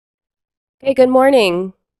Okay, good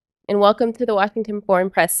morning, and welcome to the Washington Foreign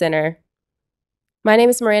Press Center. My name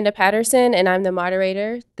is Miranda Patterson, and I'm the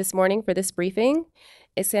moderator this morning for this briefing.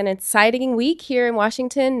 It's an exciting week here in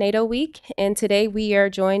Washington, NATO Week, and today we are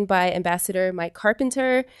joined by Ambassador Mike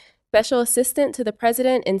Carpenter, Special Assistant to the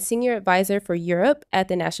President and Senior Advisor for Europe at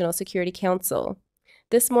the National Security Council.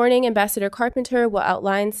 This morning, Ambassador Carpenter will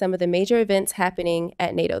outline some of the major events happening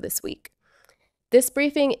at NATO this week. This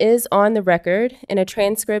briefing is on the record, and a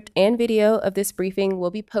transcript and video of this briefing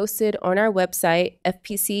will be posted on our website,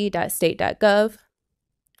 fpc.state.gov,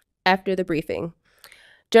 after the briefing.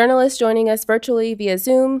 Journalists joining us virtually via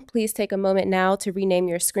Zoom, please take a moment now to rename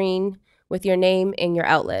your screen with your name and your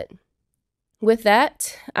outlet. With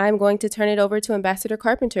that, I'm going to turn it over to Ambassador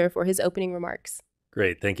Carpenter for his opening remarks.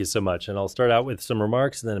 Great, thank you so much. And I'll start out with some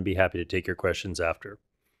remarks and then I'd be happy to take your questions after.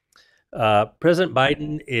 President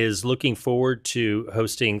Biden is looking forward to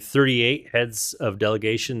hosting 38 heads of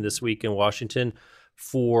delegation this week in Washington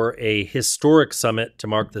for a historic summit to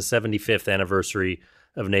mark the 75th anniversary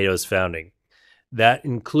of NATO's founding. That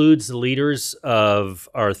includes the leaders of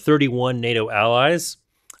our 31 NATO allies,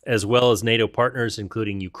 as well as NATO partners,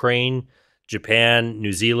 including Ukraine, Japan,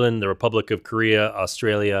 New Zealand, the Republic of Korea,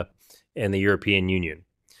 Australia, and the European Union.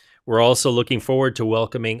 We're also looking forward to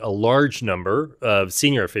welcoming a large number of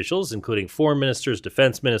senior officials, including foreign ministers,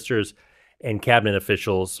 defense ministers, and cabinet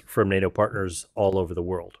officials from NATO partners all over the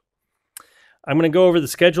world. I'm going to go over the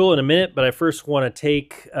schedule in a minute, but I first want to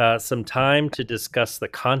take some time to discuss the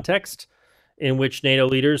context in which NATO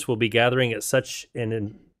leaders will be gathering at such an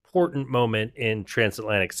important moment in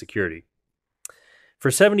transatlantic security.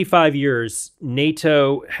 For 75 years,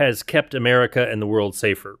 NATO has kept America and the world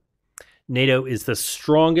safer. NATO is the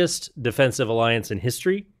strongest defensive alliance in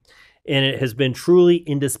history, and it has been truly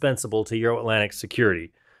indispensable to Euro-Atlantic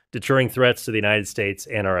security, deterring threats to the United States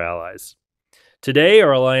and our allies. Today,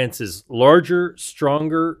 our alliance is larger,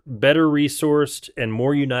 stronger, better resourced, and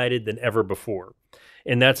more united than ever before.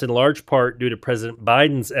 And that's in large part due to President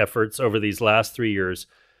Biden's efforts over these last 3 years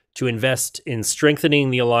to invest in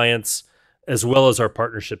strengthening the alliance as well as our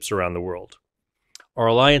partnerships around the world. Our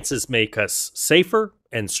alliances make us safer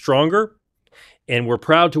and stronger, and we're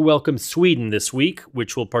proud to welcome Sweden this week,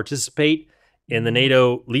 which will participate in the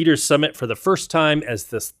NATO Leaders Summit for the first time as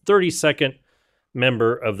the 32nd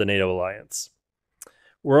member of the NATO alliance.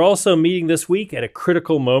 We're also meeting this week at a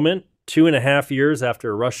critical moment, 2.5 years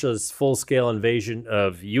after Russia's full-scale invasion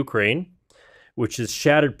of Ukraine, which has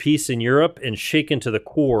shattered peace in Europe and shaken to the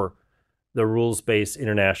core the rules-based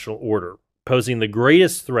international order, posing the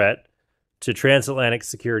greatest threat to transatlantic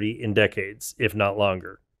security in decades, if not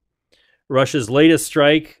longer. Russia's latest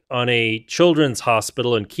strike on a children's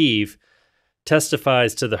hospital in Kyiv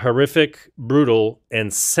testifies to the horrific, brutal,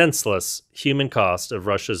 and senseless human cost of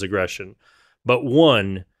Russia's aggression, but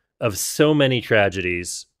one of so many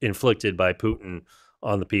tragedies inflicted by Putin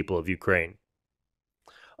on the people of Ukraine.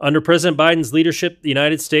 Under President Biden's leadership, the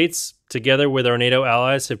United States, together with our NATO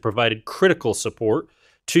allies, have provided critical support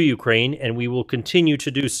to Ukraine, and we will continue to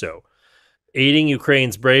do so, aiding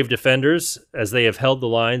Ukraine's brave defenders as they have held the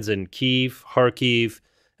lines in Kyiv, Kharkiv,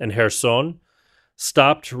 and Kherson,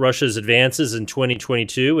 stopped Russia's advances in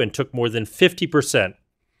 2022, and took more than 50%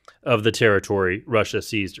 of the territory Russia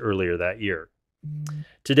seized earlier that year.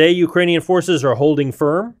 Today, Ukrainian forces are holding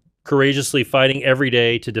firm, courageously fighting every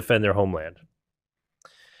day to defend their homeland.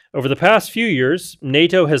 Over the past few years,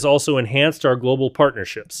 NATO has also enhanced our global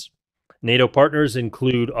partnerships. NATO partners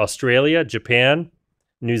include Australia, Japan,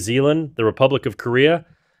 New Zealand, the Republic of Korea,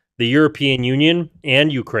 the European Union,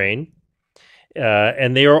 and Ukraine.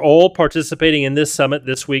 And they are all participating in this summit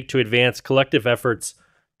this week to advance collective efforts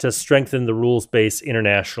to strengthen the rules-based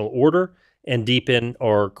international order and deepen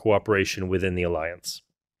our cooperation within the alliance.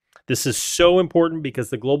 This is so important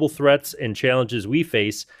because the global threats and challenges we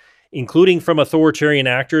face, including from authoritarian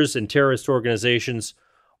actors and terrorist organizations,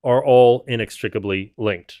 are all inextricably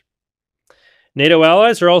linked. NATO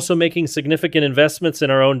allies are also making significant investments in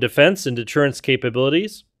our own defense and deterrence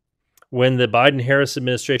capabilities. When the Biden-Harris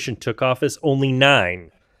administration took office, only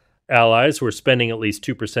 9 allies were spending at least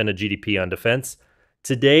 2% of GDP on defense.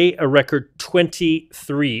 Today, a record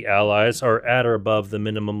 23 allies are at or above the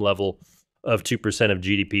minimum level of 2% of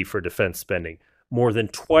GDP for defense spending, more than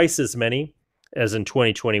twice as many as in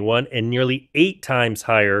 2021 and nearly 8 times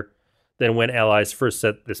higher than when allies first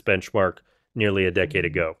set this benchmark nearly a decade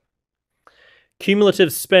ago.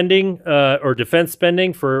 Cumulative spending or defense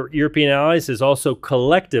spending for European allies is also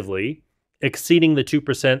collectively exceeding the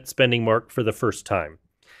 2% spending mark for the first time.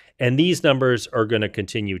 And these numbers are going to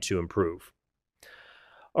continue to improve.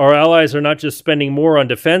 Our allies are not just spending more on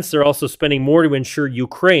defense, they're also spending more to ensure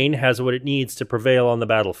Ukraine has what it needs to prevail on the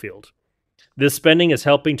battlefield. This spending is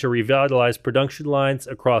helping to revitalize production lines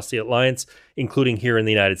across the alliance, including here in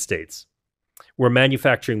the United States. We're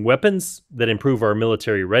manufacturing weapons that improve our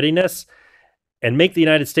military readiness and make the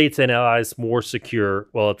United States and allies more secure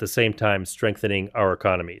while at the same time strengthening our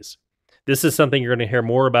economies. This is something you're going to hear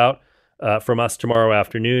more about from us tomorrow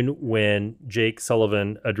afternoon when Jake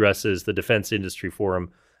Sullivan addresses the Defense Industry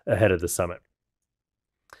Forum ahead of the summit.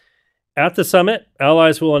 At the summit,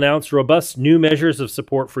 allies will announce robust new measures of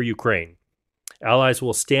support for Ukraine. Allies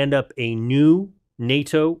will stand up a new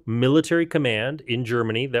NATO military command in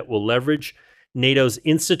Germany that will leverage NATO's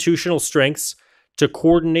institutional strengths to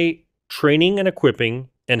coordinate training and equipping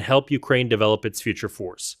and help Ukraine develop its future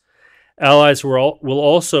force. Allies will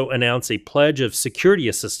also announce a pledge of security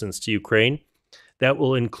assistance to Ukraine that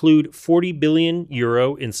will include 40 billion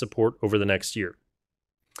euro in support over the next year.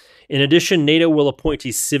 In addition, NATO will appoint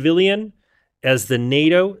a civilian as the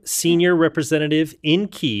NATO senior representative in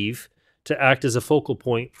Kyiv to act as a focal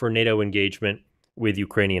point for NATO engagement with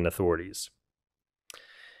Ukrainian authorities.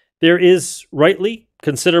 There is, rightly,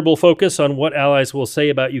 considerable focus on what allies will say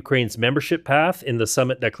about Ukraine's membership path in the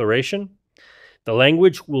summit declaration. The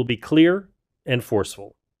language will be clear and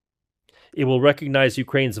forceful. It will recognize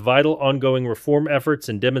Ukraine's vital ongoing reform efforts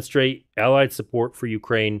and demonstrate allied support for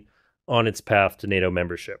Ukraine on its path to NATO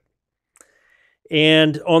membership.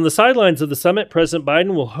 And on the sidelines of the summit, President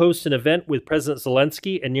Biden will host an event with President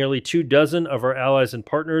Zelensky and nearly 24 of our allies and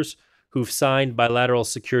partners who've signed bilateral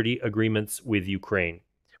security agreements with Ukraine,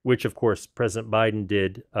 which, of course, President Biden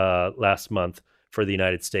did last month for the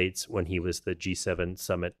United States when he was the G7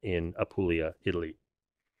 summit in Apulia, Italy.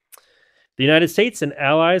 The United States and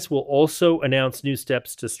allies will also announce new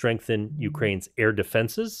steps to strengthen Ukraine's air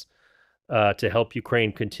defenses to help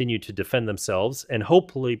Ukraine continue to defend themselves and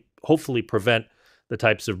hopefully prevent the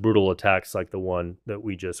types of brutal attacks like the one that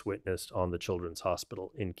we just witnessed on the Children's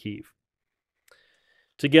Hospital in Kyiv.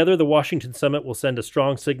 Together, the Washington summit will send a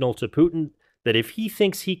strong signal to Putin that if he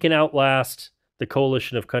thinks he can outlast the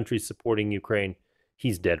coalition of countries supporting Ukraine,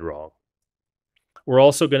 he's dead wrong. We're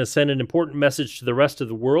also going to send an important message to the rest of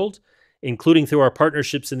the world, including through our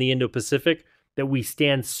partnerships in the Indo-Pacific, that we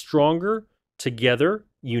stand stronger together,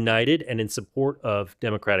 united, and in support of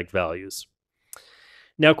democratic values.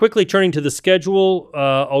 Now, quickly turning to the schedule,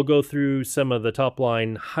 I'll go through some of the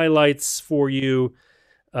top-line highlights for you.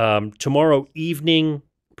 Tomorrow evening,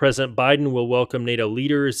 President Biden will welcome NATO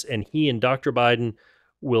leaders, and he and Dr. Biden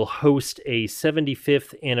will host a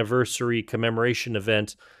 75th anniversary commemoration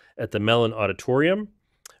event at the Mellon Auditorium,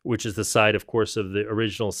 which is the site, of course, of the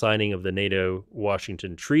original signing of the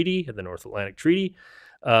NATO-Washington Treaty, the North Atlantic Treaty,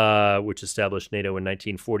 which established NATO in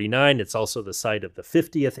 1949. It's also the site of the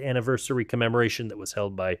 50th anniversary commemoration that was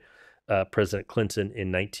held by President Clinton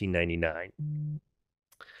in 1999.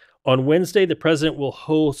 On Wednesday, the president will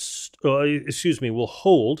hold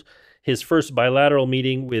his first bilateral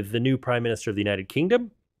meeting with the new Prime Minister of the United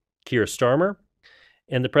Kingdom, Keir Starmer,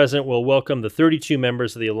 and the president will welcome the 32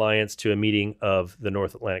 members of the alliance to a meeting of the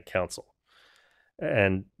North Atlantic Council.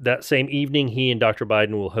 And that same evening, he and Dr.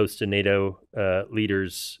 Biden will host NATO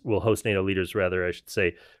leaders, for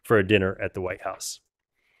a dinner at the White House.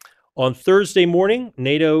 On Thursday morning,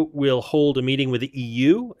 NATO will hold a meeting with the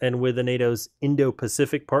EU and with the NATO's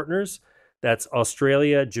Indo-Pacific partners. That's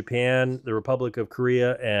Australia, Japan, the Republic of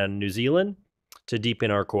Korea, and New Zealand, to deepen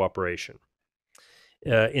our cooperation.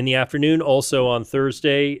 In the afternoon, also on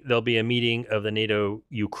Thursday, there'll be a meeting of the NATO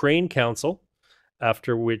Ukraine Council,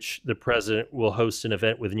 after which the president will host an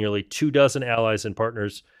event with nearly 24 allies and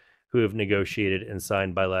partners who have negotiated and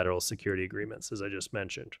signed bilateral security agreements, as I just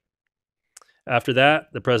mentioned. After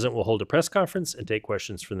that, the president will hold a press conference and take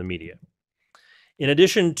questions from the media. In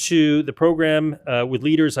addition to the program with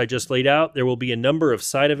leaders I just laid out, there will be a number of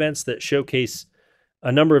side events that showcase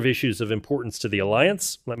a number of issues of importance to the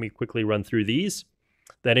alliance. Let me quickly run through these.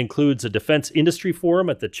 That includes a defense industry forum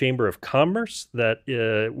at the Chamber of Commerce that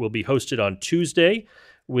will be hosted on Tuesday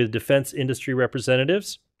with defense industry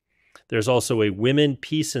representatives. There's also a Women,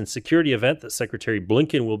 Peace, and Security event that Secretary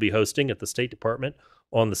Blinken will be hosting at the State Department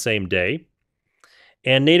on the same day.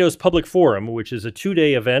 And NATO's Public Forum, which is a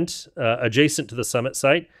 2-day event adjacent to the summit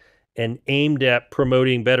site and aimed at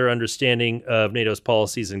promoting better understanding of NATO's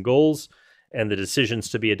policies and goals, and the decisions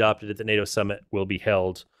to be adopted at the NATO Summit will be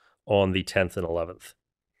held on the 10th and 11th.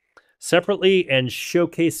 Separately, and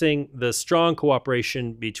showcasing the strong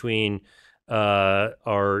cooperation between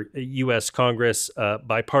our U.S. Congress,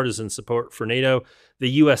 bipartisan support for NATO, the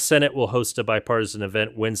U.S. Senate will host a bipartisan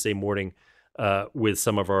event Wednesday morning with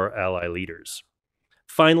some of our ally leaders.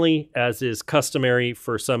 Finally, as is customary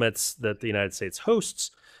for summits that the United States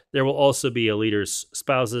hosts, there will also be a Leaders,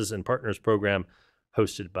 Spouses, and Partners program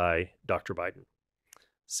hosted by Dr. Biden.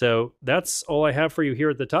 So that's all I have for you here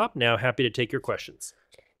at the top. Now, happy to take your questions.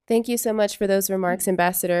 Thank you so much for those remarks,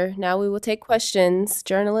 Ambassador. Now we will take questions.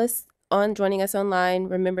 Journalists on joining us online,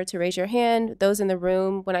 remember to raise your hand. Those in the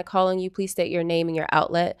room, when I call on you, please state your name and your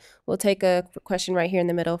outlet. We'll take a question right here in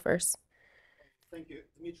the middle first. Thank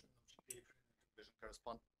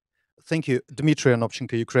you, Dmitry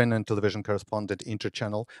Anopchenko, Ukrainian television correspondent,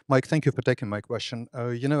 Interchannel. Mike, thank you for taking my question.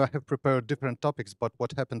 I have prepared different topics, but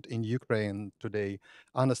what happened in Ukraine today,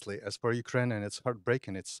 honestly, as for Ukrainian, it's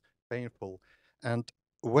heartbreaking, it's painful. And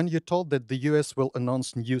when you told that the US will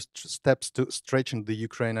announce new steps to strengthen the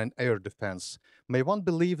Ukrainian air defense, may one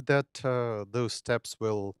believe that those steps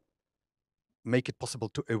will make it possible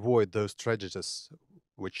to avoid those tragedies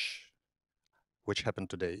which happened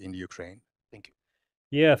today in Ukraine? Thank you.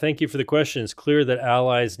 Yeah, thank you for the question. It's clear that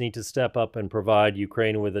allies need to step up and provide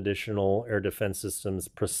Ukraine with additional air defense systems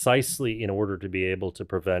precisely in order to be able to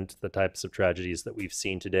prevent the types of tragedies that we've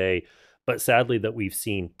seen today, but sadly that we've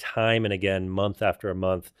seen time and again, month after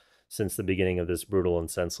month, since the beginning of this brutal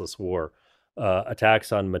and senseless war.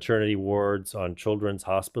 Attacks on maternity wards, on children's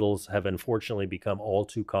hospitals have unfortunately become all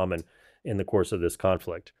too common in the course of this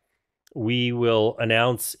conflict. We will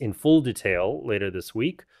announce in full detail later this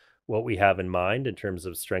week what we have in mind in terms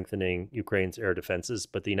of strengthening Ukraine's air defenses.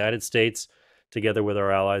 But the United States, together with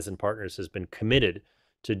our allies and partners, has been committed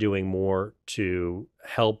to doing more to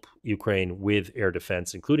help Ukraine with air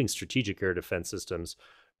defense, including strategic air defense systems,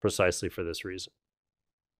 precisely for this reason.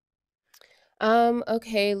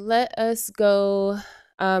 Okay, let us go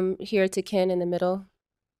here to Ken in the middle.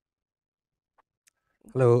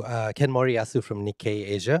 Hello, Ken Moriyasu from Nikkei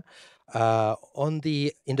Asia. On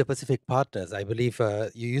the Indo-Pacific partners, I believe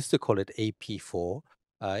you used to call it AP4.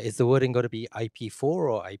 Is the wording going to be IP4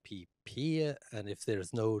 or IPP? And if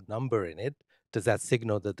there's no number in it, does that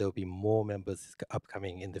signal that there'll be more members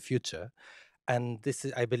upcoming in the future? And this,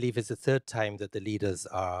 I believe, is the third time that the leaders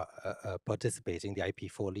are participating, the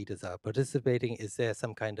IP4 leaders are participating. Is there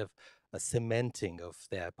some kind of a cementing of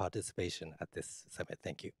their participation at this summit?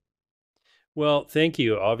 Thank you. Well, thank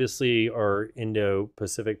you. Obviously, our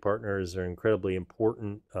Indo-Pacific partners are incredibly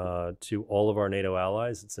important to all of our NATO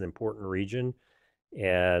allies. It's an important region,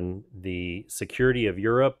 and the security of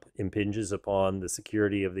Europe impinges upon the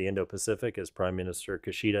security of the Indo-Pacific, as Prime Minister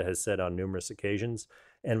Kishida has said on numerous occasions,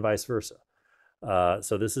 and vice versa.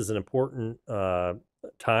 So this is an important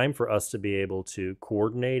time for us to be able to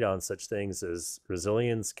coordinate on such things as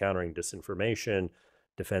resilience, countering disinformation,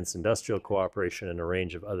 defense industrial cooperation, and a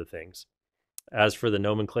range of other things. As for the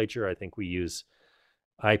nomenclature, I think we use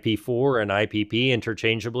IP4 and IPP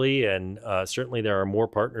interchangeably, and certainly there are more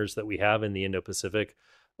partners that we have in the Indo-Pacific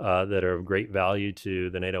that are of great value to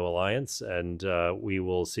the NATO alliance, and we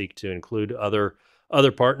will seek to include other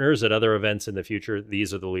partners at other events in the future.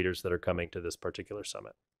 These are the leaders that are coming to this particular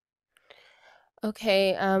summit.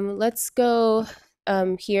 Okay, let's go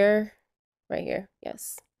here, right here.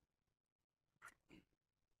 Yes.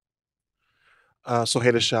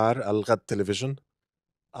 Sohail Shar, Al Ghad Television.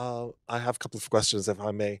 I have a couple of questions, if I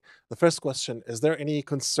may. The first question, is there any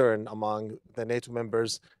concern among the NATO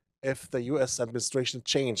members if the US administration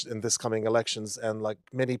changed in this coming elections? And like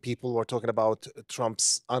many people were talking about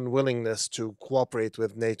Trump's unwillingness to cooperate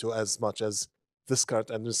with NATO as much as this current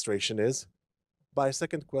administration is. My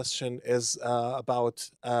second question is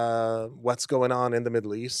about what's going on in the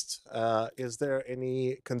Middle East. Is there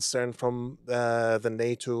any concern from the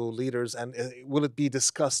NATO leaders, and will it be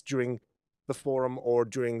discussed during the forum or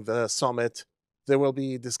during the summit? There will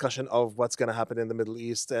be discussion of what's going to happen in the Middle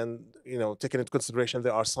East, and taking into consideration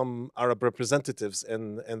there are some Arab representatives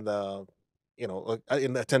in the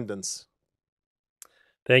in attendance.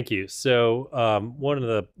 Thank you. So one of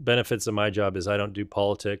the benefits of my job is I don't do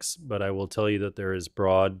politics, but I will tell you that there is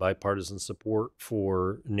broad bipartisan support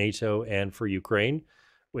for NATO and for Ukraine.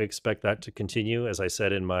 We expect that to continue. As I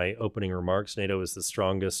said in my opening remarks, NATO is the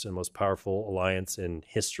strongest and most powerful alliance in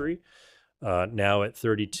history. Now at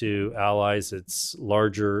 32 allies, it's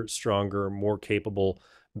larger, stronger, more capable,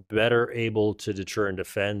 better able to deter and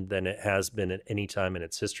defend than it has been at any time in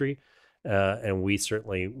its history. And we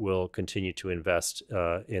certainly will continue to invest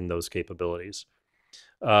in those capabilities.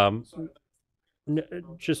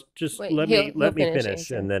 Just Wait, let he'll me finish finish,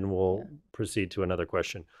 answering. and then we'll proceed to another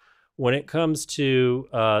question. When it comes to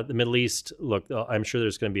the Middle East, look, I'm sure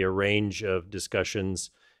there's going to be a range of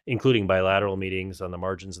discussions, including bilateral meetings on the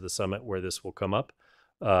margins of the summit where this will come up.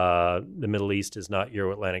 The Middle East is not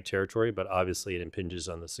Euro-Atlantic territory, but obviously it impinges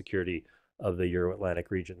on the security of the Euro-Atlantic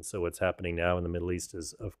region. So what's happening now in the Middle East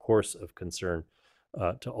is, of course, of concern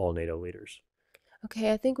to all NATO leaders.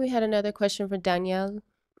 Okay, I think we had another question for Danielle.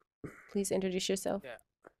 Please introduce yourself. Yeah.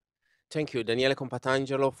 Thank you, Daniele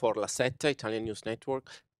Compatangelo for La Setta, Italian News Network.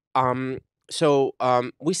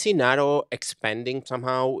 We see NATO expanding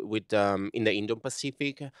somehow with in the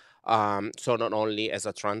Indo-Pacific. So not only as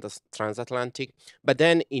a transatlantic, but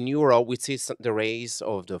then in Europe we see the rise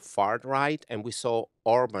of the far right, and we saw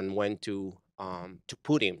Orban went to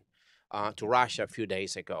Putin, to Russia a few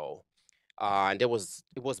days ago. And it was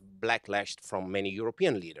backlashed from many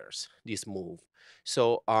European leaders, this move.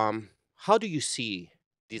 So how do you see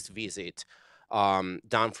this visit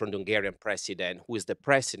done from the Hungarian president, who is the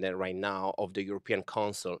president right now of the European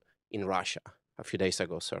Council in Russia a few days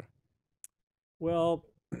ago, sir? Well,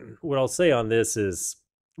 what I'll say on this is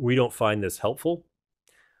we don't find this helpful.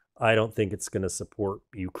 I don't think it's going to support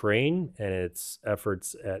Ukraine and its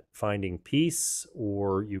efforts at finding peace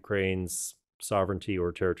or Ukraine's sovereignty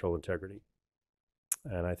or territorial integrity.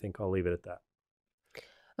 And I think I'll leave it at that.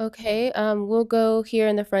 Okay, we'll go here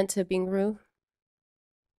in the front to Bingru.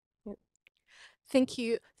 Thank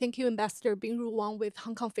you, Ambassador Bingru Wang with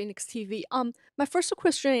Hong Kong Phoenix TV. My first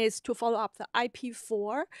question is to follow up the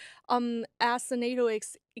IP4. As the NATO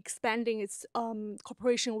is expanding its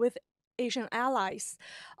cooperation with Asian allies,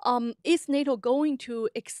 is NATO going to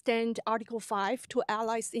extend Article 5 to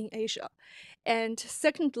allies in Asia? And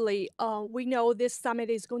secondly, we know this summit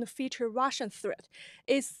is going to feature Russian threat.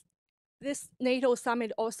 Is this NATO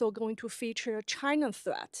summit also going to feature China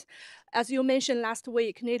threat? As you mentioned last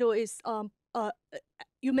week, NATO is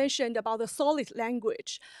you mentioned about the solid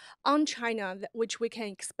language on China, which we can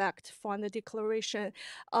expect from the declaration.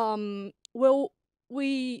 Will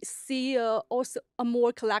we see also a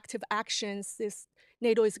more collective actions this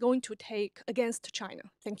NATO is going to take against China?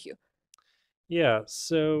 Thank you. Yeah,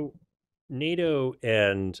 so NATO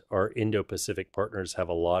and our Indo-Pacific partners have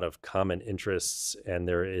a lot of common interests, and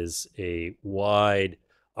there is a wide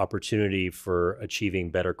opportunity for achieving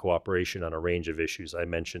better cooperation on a range of issues. I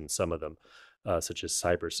mentioned some of them, such as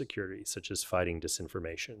cybersecurity, such as fighting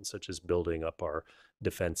disinformation, such as building up our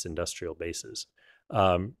defense industrial bases.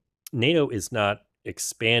 NATO is not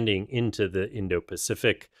expanding into the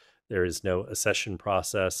Indo-Pacific. There is no accession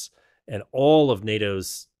process, and all of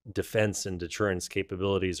NATO's defense and deterrence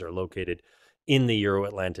capabilities are located in the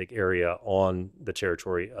Euro-Atlantic area on the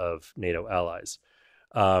territory of NATO allies.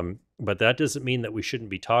 But that doesn't mean that we shouldn't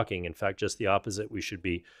be talking. In fact, just the opposite. We should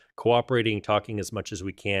be cooperating, talking as much as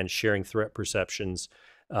we can, sharing threat perceptions.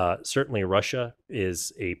 Certainly Russia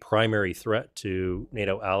is a primary threat to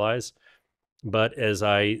NATO allies. But as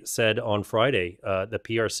I said on Friday, the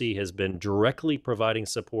PRC has been directly providing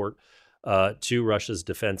support to Russia's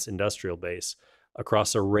defense industrial base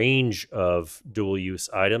across a range of dual-use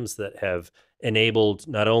items that have enabled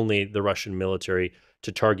not only the Russian military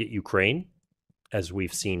to target Ukraine, as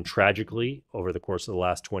we've seen tragically over the course of the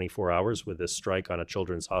last 24 hours with this strike on a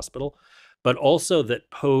children's hospital, but also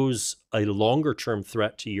that pose a longer-term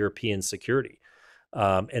threat to European security.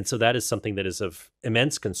 And so that is something that is of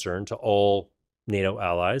immense concern to all NATO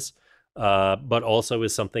allies, but also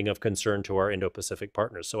is something of concern to our Indo-Pacific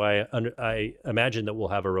partners. So I imagine that we'll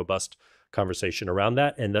have a robust conversation around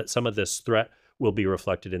that, and that some of this threat will be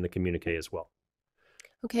reflected in the communique as well.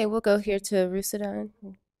 Okay, we'll go here to Rusudan.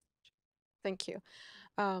 Thank you.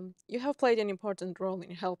 You have played an important role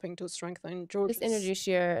in helping to strengthen Georgia's... Just introduce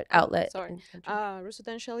your outlet. Sorry.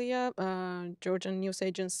 Rusudan Shalia, Georgian news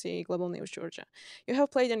agency, Global News Georgia. You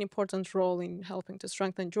have played an important role in helping to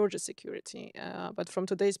strengthen Georgia's security. But from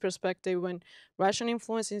today's perspective, when Russian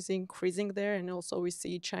influence is increasing there, and also we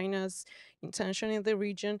see China's intention in the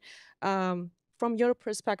region, from your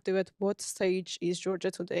perspective, at what stage is Georgia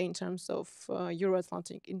today in terms of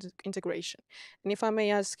Euro-Atlantic integration? And if I may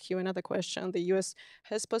ask you another question, the U.S.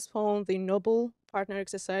 has postponed the Noble partner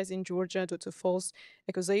exercise in Georgia due to false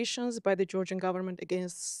accusations by the Georgian government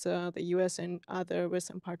against the U.S. and other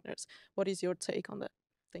Western partners. What is your take on that?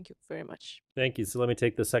 Thank you very much. Thank you. So let me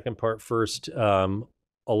take the second part first.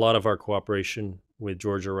 A lot of our cooperation with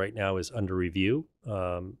Georgia right now is under review,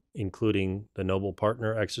 including the Noble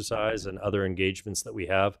Partner exercise and other engagements that we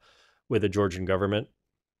have with the Georgian government.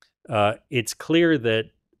 It's clear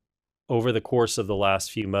that over the course of the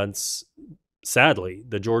last few months, sadly,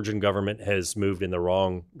 the Georgian government has moved in the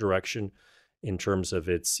wrong direction in terms of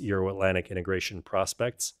its Euro-Atlantic integration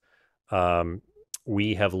prospects.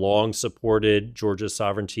 We have long supported Georgia's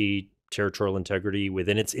sovereignty, territorial integrity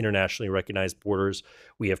within its internationally recognized borders.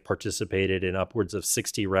 We have participated in upwards of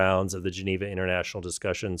 60 rounds of the Geneva International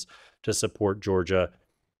discussions to support Georgia.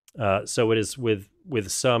 So it is with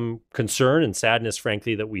some concern and sadness,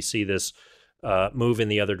 frankly, that we see this move in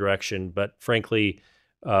the other direction. But frankly,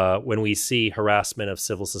 when we see harassment of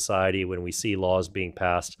civil society, when we see laws being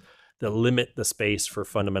passed that limit the space for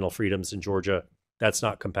fundamental freedoms in Georgia. That's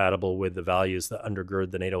not compatible with the values that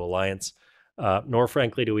undergird the NATO alliance, nor,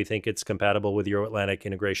 frankly, do we think it's compatible with Euro-Atlantic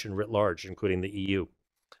integration writ large, including the EU.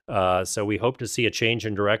 So we hope to see a change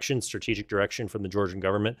in direction, strategic direction from the Georgian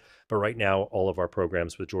government. But right now, all of our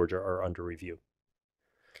programs with Georgia are under review.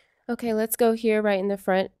 Okay, let's go here right in the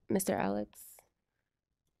front, Mr. Alex.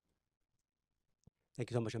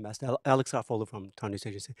 Thank you so much, Ambassador. Alex Garfolo from Town News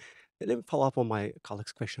Agency. Let me follow up on my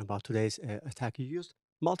colleague's question about today's attack. You used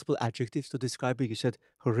multiple adjectives to describe it. You said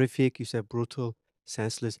horrific, you said brutal,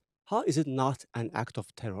 senseless. How is it not an act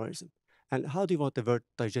of terrorism? And how do you want to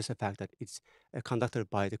digest the fact that it's conducted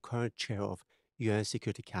by the current chair of UN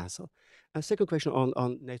Security Council? And second question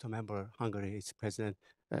on NATO member Hungary, its president,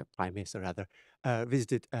 prime minister rather,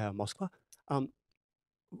 visited Moscow.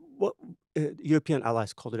 What European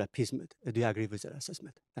allies called it appeasement. Do you agree with that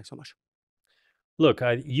assessment? Thanks so much. Look,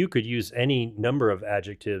 you could use any number of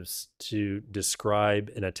adjectives to describe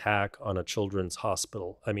an attack on a children's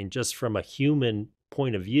hospital. I mean, just from a human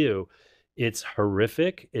point of view, it's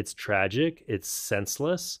horrific, it's tragic, it's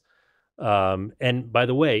senseless. And by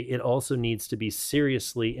the way, it also needs to be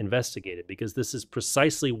seriously investigated, because this is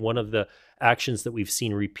precisely one of the actions that we've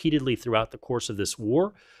seen repeatedly throughout the course of this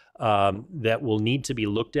war, that will need to be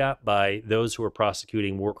looked at by those who are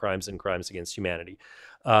prosecuting war crimes and crimes against humanity.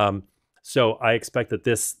 So I expect that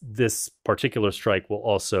this particular strike will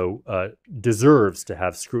also deserves to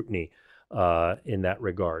have scrutiny in that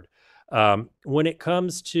regard. When it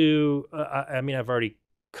comes to, I mean, I've already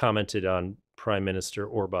commented on Prime Minister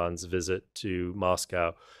Orban's visit to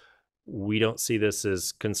Moscow. We don't see this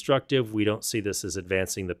as constructive. We don't see this as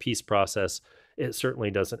advancing the peace process. It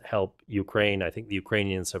certainly doesn't help Ukraine. I think the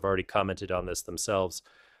Ukrainians have already commented on this themselves.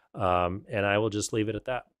 And I will just leave it at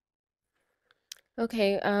that.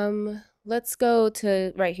 Okay, let's go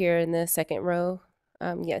to right here in the second row.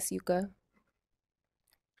 Yes, Jukka.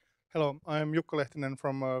 Hello, I'm Jukka Lehtinen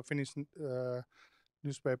from Finnish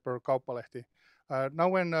newspaper Kauppalehti. Now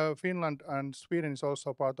when Finland and Sweden is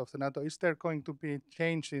also part of the NATO, is there going to be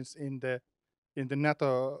changes in the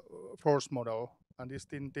NATO force model? And is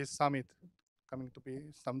in this summit coming to be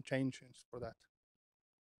some changes for that?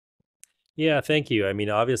 Yeah, thank you. I mean,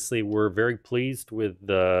 obviously, we're very pleased with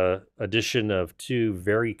the addition of two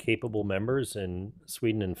very capable members in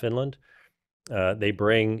Sweden and Finland. They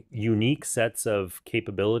bring unique sets of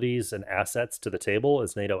capabilities and assets to the table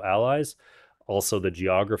as NATO allies. Also, the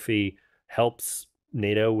geography helps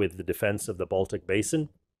NATO with the defense of the Baltic Basin.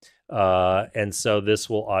 And so this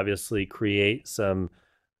will obviously create some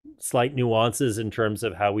slight nuances in terms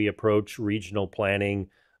of how we approach regional planning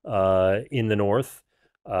in the North,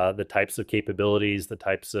 the types of capabilities, the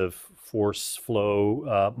types of force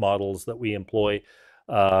flow models that we employ.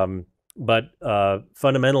 But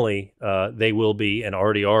fundamentally, they will be and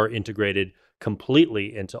already are integrated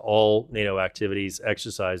completely into all NATO activities,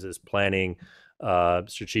 exercises, planning,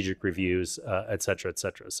 strategic reviews, et cetera, et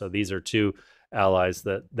cetera. So these are two allies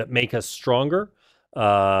that make us stronger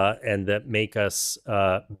and that make us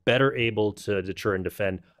better able to deter and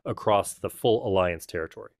defend across the full alliance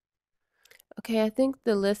territory. Okay, I think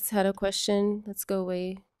the list had a question. Let's go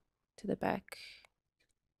way to the back.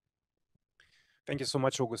 Thank you so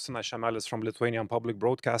much, Augustina Šamelis from Lithuanian Public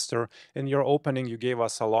Broadcaster. In your opening, you gave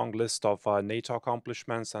us a long list of NATO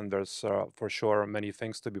accomplishments, and there's for sure many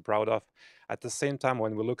things to be proud of. At the same time,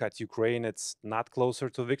 when we look at Ukraine, it's not closer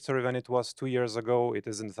to victory than it was 2 years ago. It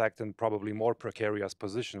is, in fact, in probably more precarious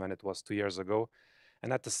position than it was 2 years ago.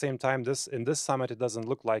 And at the same time, in this summit, it doesn't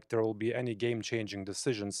look like there will be any game-changing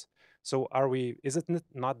decisions. So is it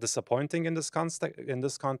not disappointing in this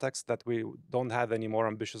context that we don't have any more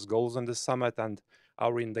ambitious goals in this summit, and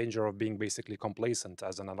are we in danger of being basically complacent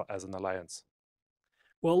as an alliance?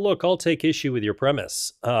 Well, look, I'll take issue with your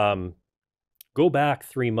premise. Go back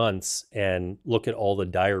 3 months and look at all the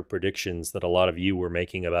dire predictions that a lot of you were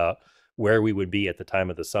making about where we would be at the time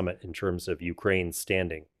of the summit in terms of Ukraine's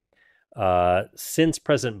standing. Since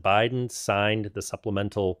President Biden signed the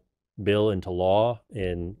supplemental bill into law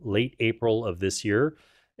in late April of this year,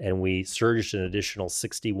 and we surged an additional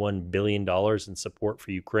 $61 billion in support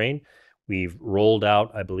for Ukraine, we've rolled out,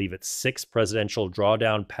 I believe it's 6 presidential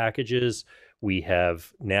drawdown packages. We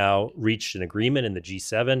have now reached an agreement in the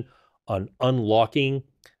G7 on unlocking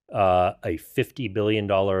a $50 billion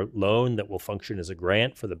loan that will function as a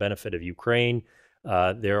grant for the benefit of Ukraine.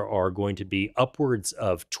 There are going to be upwards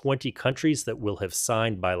of 20 countries that will have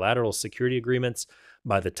signed bilateral security agreements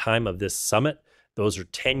by the time of this summit. Those are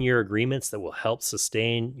 10-year agreements that will help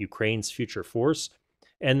sustain Ukraine's future force.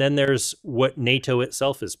 And then there's what NATO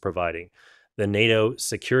itself is providing. The NATO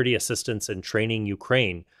Security Assistance and Training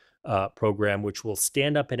Ukraine, program, which will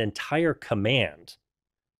stand up an entire command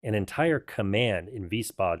in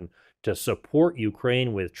Wiesbaden to support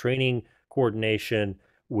Ukraine with training coordination,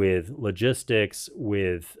 with logistics,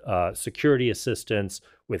 with security assistance,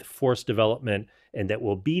 with force development, and that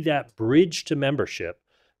will be that bridge to membership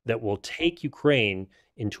that will take Ukraine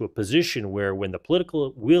into a position where, when the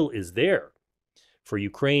political will is there for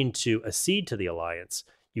Ukraine to accede to the alliance,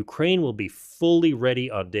 Ukraine will be fully ready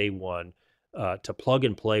on day one to plug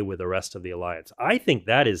and play with the rest of the alliance. I think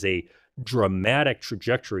that is a dramatic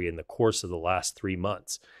trajectory in the course of the last 3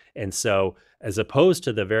 months. And so, as opposed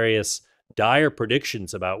to the various dire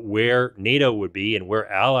predictions about where NATO would be and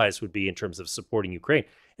where allies would be in terms of supporting Ukraine,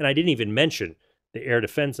 and I didn't even mention the air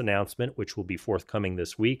defense announcement, which will be forthcoming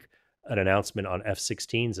this week, an announcement on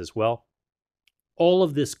F-16s as well. All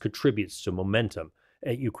of this contributes to momentum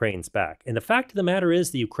at Ukraine's back. And the fact of the matter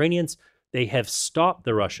is, the Ukrainians, they have stopped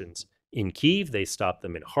the Russians in Kyiv, they stopped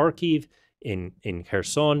them in Kharkiv, in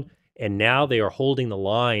Kherson, and now they are holding the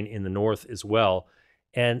line in the north as well.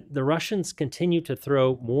 And the Russians continue to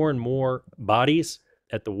throw more and more bodies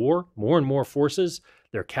at the war, more and more forces.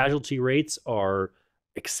 Their casualty rates are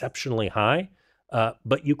exceptionally high,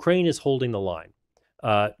 but Ukraine is holding the line.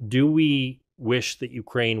 Do we wish that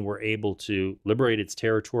Ukraine were able to liberate its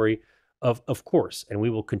territory? Of course, and we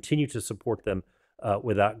will continue to support them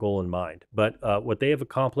with that goal in mind. But what they have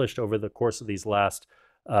accomplished over the course of these last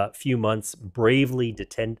few months, bravely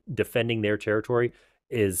defending their territory,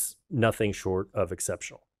 is nothing short of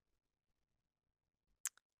exceptional.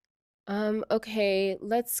 Okay,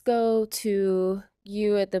 let's go to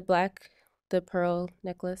you at the pearl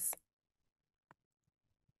necklace.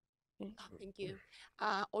 Thank you.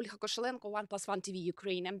 Olha Koshelenko, 1+1 TV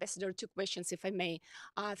Ukraine. Ambassador, 2 questions, if I may.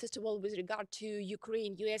 First of all, with regard to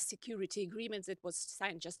Ukraine-US security agreement that was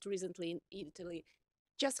signed just recently in Italy,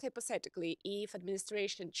 just hypothetically, if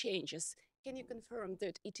administration changes, can you confirm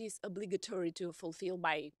that it is obligatory to fulfill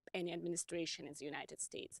by any administration in the United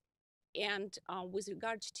States? And with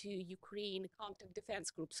regard to Ukraine Contact Defense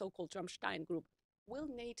Group, so-called Rammstein Group, will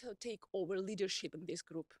NATO take over leadership in this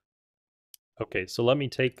group? Okay, so let me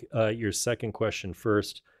take your second question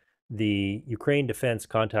first. The Ukraine Defense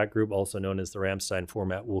Contact Group, also known as the Rammstein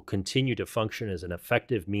format, will continue to function as an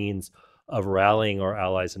effective means of rallying our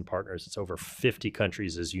allies and partners. It's over 50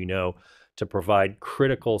 countries, as you know, to provide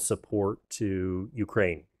critical support to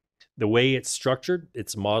Ukraine. The way it's structured,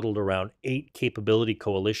 it's modeled around 8 capability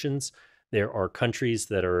coalitions. There are countries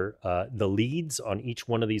that are the leads on each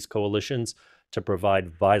one of these coalitions to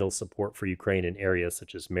provide vital support for Ukraine in areas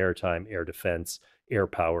such as maritime, air defense, air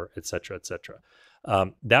power, et cetera, et cetera.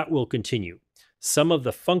 That will continue. Some of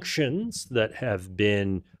the functions that have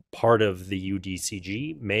been part of the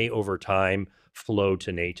UDCG may over time flow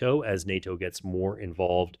to NATO as NATO gets more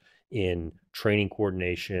involved in training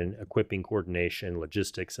coordination, equipping coordination,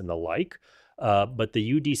 logistics, and the like. But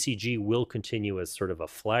the UDCG will continue as sort of a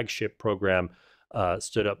flagship program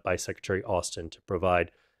stood up by Secretary Austin to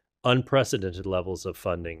provide unprecedented levels of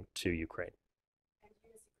funding to Ukraine.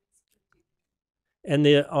 And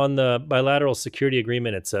on the bilateral security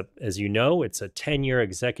agreement, as you know, it's a 10-year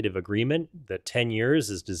executive agreement. The 10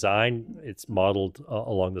 years is designed, it's modeled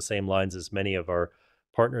along the same lines as many of our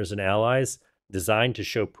partners and allies, designed to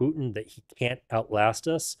show Putin that he can't outlast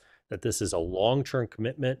us, that this is a long-term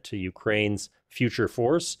commitment to Ukraine's future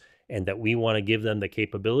force, and that we want to give them the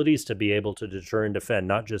capabilities to be able to deter and defend,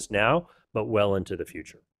 not just now, but well into the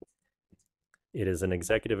future. It is an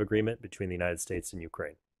executive agreement between the United States and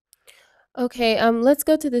Ukraine. Okay, let's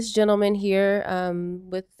go to this gentleman here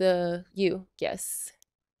with you. Yes,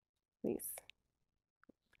 please.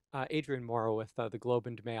 Adrian Morrow with the Globe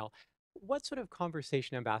and Mail. What sort of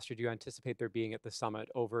conversation, Ambassador, do you anticipate there being at the summit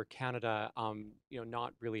over Canada,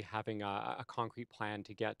 not really having a concrete plan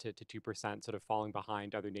to get to 2%, sort of falling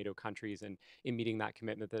behind other NATO countries in meeting that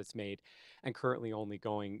commitment that's made, and currently only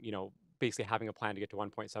going, basically having a plan to get to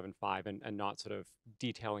 1.75 and not sort of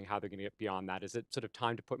detailing how they're going to get beyond that? Is it sort of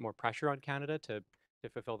time to put more pressure on Canada to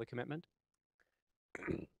fulfill the commitment?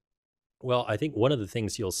 Well, I think one of the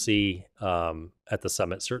things you'll see at the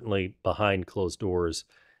summit, certainly behind closed doors,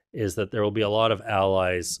 is that there will be a lot of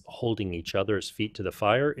allies holding each other's feet to the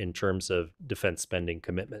fire in terms of defense spending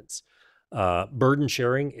commitments. Burden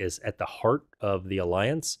sharing is at the heart of the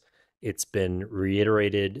alliance. It's been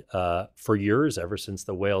reiterated for years, ever since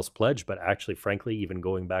the Wales Pledge, but actually, frankly, even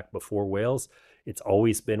going back before Wales, it's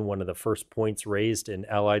always been one of the first points raised in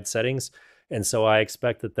allied settings. And so I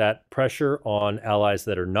expect that pressure on allies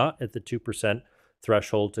that are not at the 2%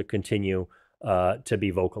 threshold to continue to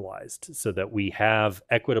be vocalized so that we have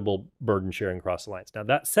equitable burden sharing across the alliance. Now,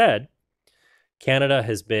 that said, Canada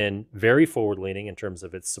has been very forward-leaning in terms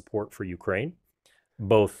of its support for Ukraine,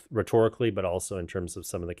 both rhetorically, but also in terms of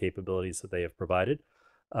some of the capabilities that they have provided.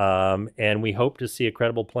 And we hope to see a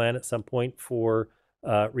credible plan at some point for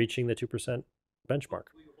reaching the 2% benchmark.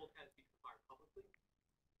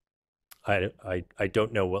 I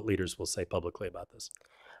don't know what leaders will say publicly about this.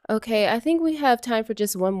 Okay, I think we have time for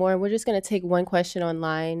just one more. We're just going to take one question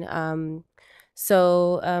online.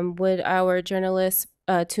 Would our journalist,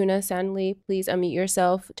 Tuna Sandley, please unmute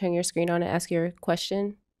yourself, turn your screen on, and ask your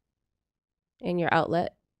question in your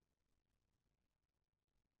outlet?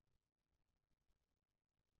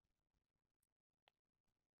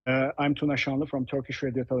 I'm Tuna Shanlı from Turkish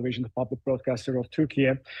Radio Television, the public broadcaster of Turkey.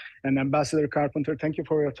 And Ambassador Carpenter, thank you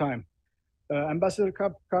for your time. Ambassador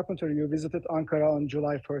Carpenter, you visited Ankara on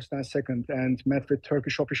July 1st and 2nd and met with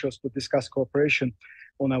Turkish officials to discuss cooperation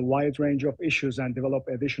on a wide range of issues and develop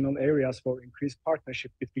additional areas for increased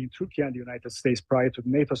partnership between Turkey and the United States prior to the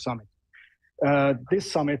NATO summit.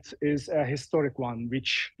 This summit is a historic one,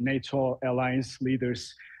 which NATO alliance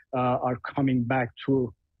leaders are coming back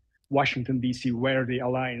to Washington, D.C., where the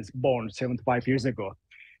alliance born 75 years ago.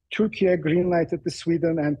 Turkey greenlighted the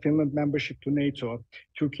Sweden and Finland membership to NATO.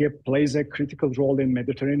 Turkey plays a critical role in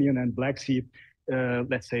Mediterranean and Black Sea,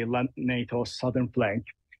 let's say NATO's southern flank.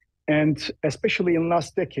 And especially in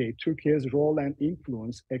last decade, Turkey's role and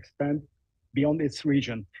influence expand beyond its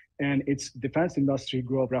region, and its defense industry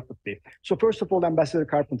grow rapidly. So first of all, Ambassador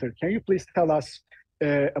Carpenter, can you please tell us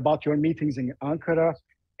about your meetings in Ankara,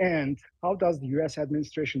 and how does the US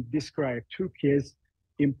administration describe Turkey's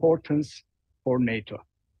importance for NATO?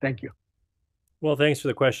 Thank you. Well, thanks for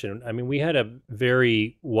the question. I mean, we had a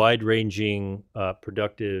very wide-ranging,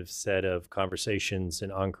 productive set of conversations in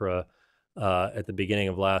Ankara at the beginning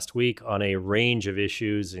of last week on a range of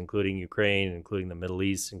issues, including Ukraine, including the Middle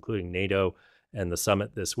East, including NATO and the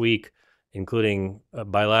summit this week, including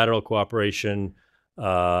bilateral cooperation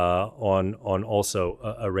on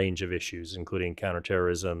also a range of issues, including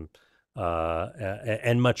counterterrorism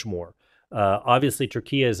and much more. Obviously,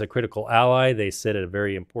 Turkey is a critical ally. They sit at a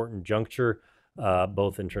very important juncture,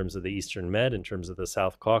 both in terms of the Eastern Med, in terms of the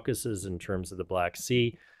South Caucasus, in terms of the Black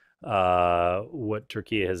Sea. What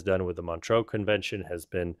Turkey has done with the Montreux Convention has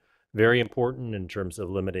been very important in terms of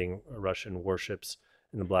limiting Russian warships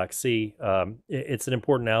in the Black Sea. It's an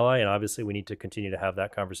important ally, and obviously we need to continue to have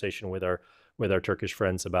that conversation with our Turkish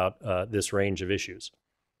friends about this range of issues.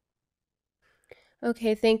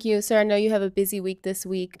 Okay, thank you. Sir, I know you have a busy week this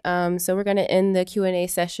week, so we're going to end the Q&A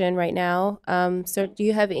session right now. Sir, do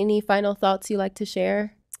you have any final thoughts you'd like to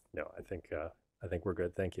share? No, I think we're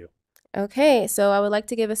good. Thank you. Okay, so I would like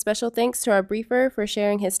to give a special thanks to our briefer for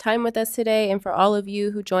sharing his time with us today, and for all of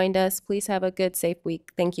you who joined us, please have a good, safe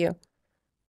week. Thank you.